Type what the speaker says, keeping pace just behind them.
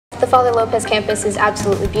The Father Lopez campus is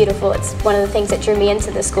absolutely beautiful. It's one of the things that drew me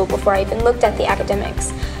into this school before I even looked at the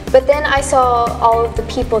academics. But then I saw all of the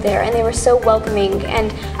people there, and they were so welcoming,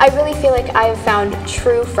 and I really feel like I have found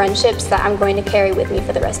true friendships that I'm going to carry with me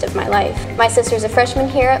for the rest of my life. My sister's a freshman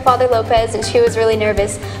here at Father Lopez, and she was really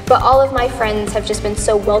nervous, but all of my friends have just been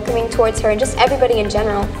so welcoming towards her, and just everybody in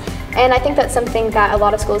general. And I think that's something that a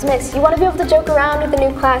lot of schools miss. You want to be able to joke around with a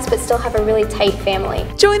new class, but still have a really tight family.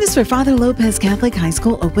 Join us for Father Lopez Catholic High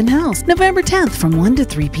School Open House, November 10th from 1 to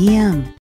 3 p.m.